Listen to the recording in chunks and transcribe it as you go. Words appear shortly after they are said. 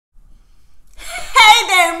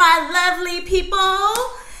my lovely people.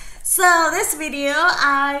 So this video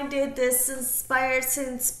I did this inspired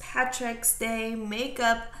St. Patrick's Day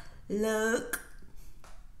makeup look.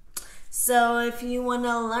 So if you want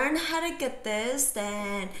to learn how to get this,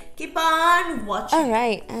 then keep on watching.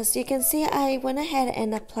 Alright, as you can see, I went ahead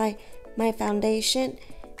and applied my foundation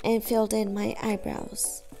and filled in my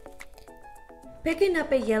eyebrows. Picking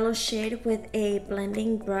up a yellow shade with a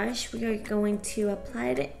blending brush, we are going to apply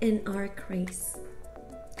it in our crease.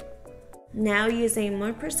 Now using a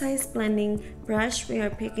more precise blending brush, we are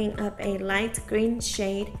picking up a light green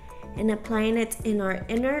shade and applying it in our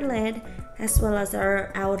inner lid as well as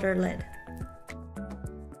our outer lid.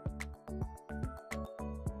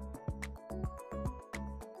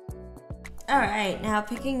 Alright, now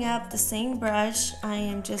picking up the same brush, I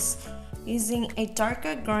am just using a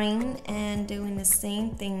darker green and doing the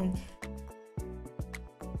same thing.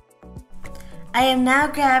 I am now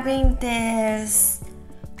grabbing this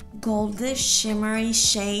goldish shimmery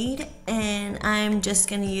shade and I'm just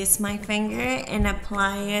going to use my finger and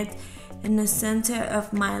apply it in the center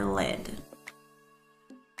of my lid.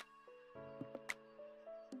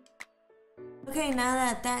 Okay, now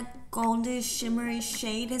that goldish shimmery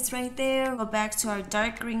shade is right there, go back to our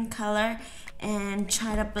dark green color and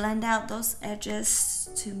try to blend out those edges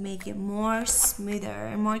to make it more smoother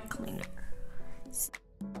and more cleaner.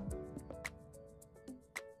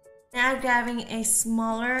 Now grabbing a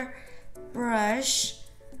smaller brush,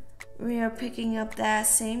 we are picking up that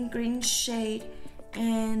same green shade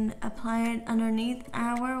and applying it underneath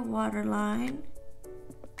our waterline.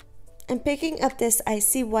 I'm picking up this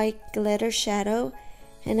icy white glitter shadow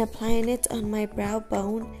and applying it on my brow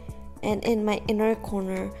bone and in my inner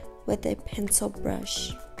corner with a pencil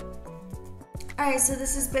brush. Alright, so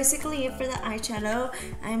this is basically it for the eyeshadow.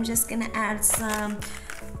 I'm just gonna add some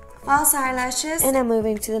false eyelashes and I'm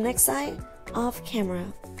moving to the next side off camera.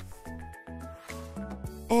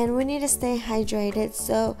 And we need to stay hydrated,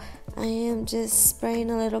 so I am just spraying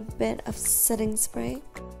a little bit of setting spray.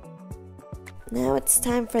 Now it's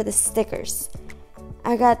time for the stickers.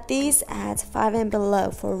 I got these at Five and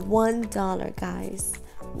Below for $1, guys.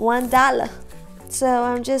 $1. So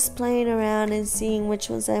I'm just playing around and seeing which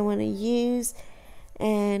ones I want to use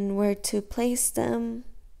and where to place them.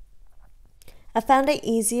 I found it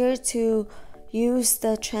easier to use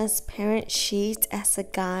the transparent sheet as a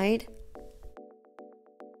guide.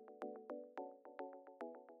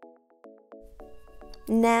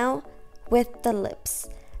 Now with the lips.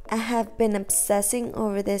 I have been obsessing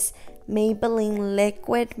over this Maybelline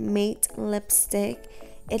Liquid Matte Lipstick.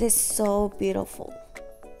 It is so beautiful.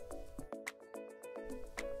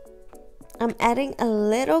 I'm adding a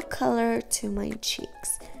little color to my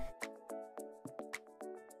cheeks.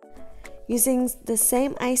 Using the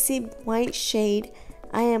same icy white shade,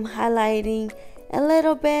 I am highlighting a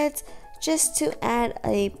little bit just to add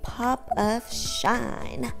a pop of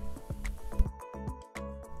shine.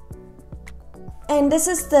 And this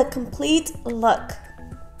is the complete look.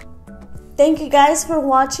 Thank you guys for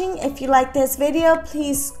watching. If you like this video,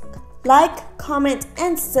 please like, comment,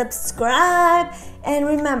 and subscribe. And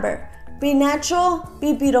remember, be natural,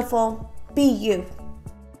 be beautiful, be you.